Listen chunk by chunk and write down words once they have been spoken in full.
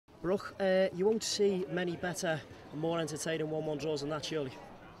Brooke, you won't see many better and more entertaining 1-1 draws than that, surely?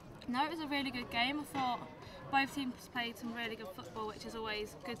 No, it was a really good game. I thought both teams played some really good football, which is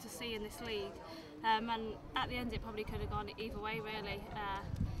always good to see in this league. And at the end, it probably could have gone either way, really.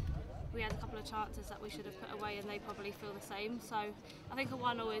 We had a couple of chances that we should have put away, and they probably feel the same. So I think a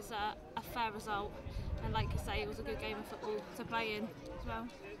 1-0 is a fair result. And like you say, it was a good game of football to play in as well.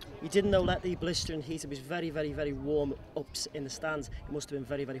 You didn't though let the blistering heat of his very warm ups in the stands. It must have been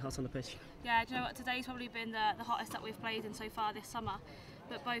very very hot on the pitch. Yeah, do you know what? Today's probably been the hottest that we've played in so far this summer.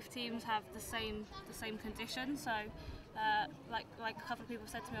 But both teams have the same conditions. So, like a couple of people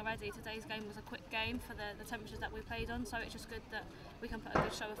said to me already, today's game was a quick game for the temperatures that we played on. So it's just good that we can put a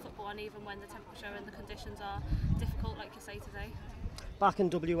good show of football on, even when the temperature and the conditions are difficult, like you say today. Back in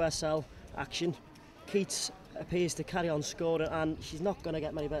WSL action, Keats appears to carry on scoring, and she's not going to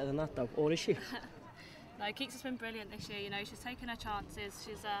get many better than that, though, or is she? No, Keats has been brilliant this year. You know, she's taken her chances.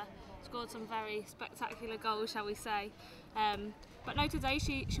 She's scored some very spectacular goals, shall we say. But no, today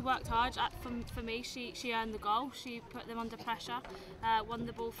she worked hard. For me, she earned the goal. She put them under pressure, won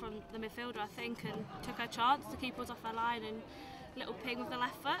the ball from the midfielder, I think, and took her chance to keep us off her line, and little ping with the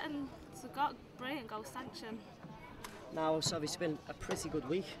left foot, and it's got brilliant goal sanction. Now, it's obviously been a pretty good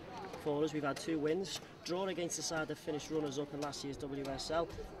week for us. We've had 2 wins, drawn against the side that finished runners-up in last year's WSL.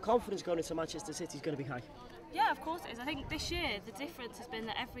 Confidence going into Manchester City is going to be high. Yeah, of course it is. I think this year the difference has been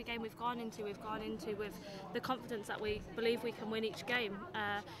that every game we've gone into with the confidence that we believe we can win each game,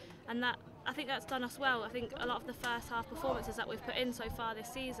 and that I think that's done us well. I think a lot of the first half performances that we've put in so far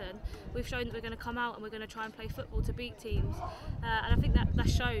this season, we've shown that we're going to come out and we're going to try and play football to beat teams, and I think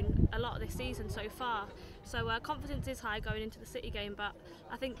that's shown a lot this season so far. So confidence is high going into the City game, but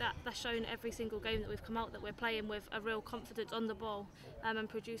I think that's shown every single game that we've come out that we're playing with a real confidence on the ball, and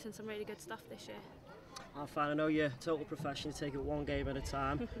producing some really good stuff this year. I'm fine. I know you're a total professional, you take it one game at a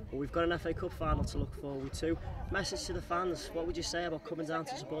time, but we've got an FA Cup final to look forward to. Message to the fans, what would you say about coming down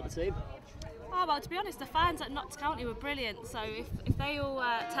to support the team? Oh, well, to be honest, the fans at Notts County were brilliant, so if they all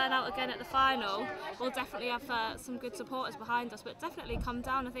turn out again at the final, we'll definitely have some good supporters behind us, but definitely come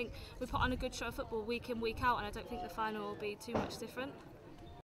down. I think we put on a good show of football week in, week out, and I don't think the final will be too much different.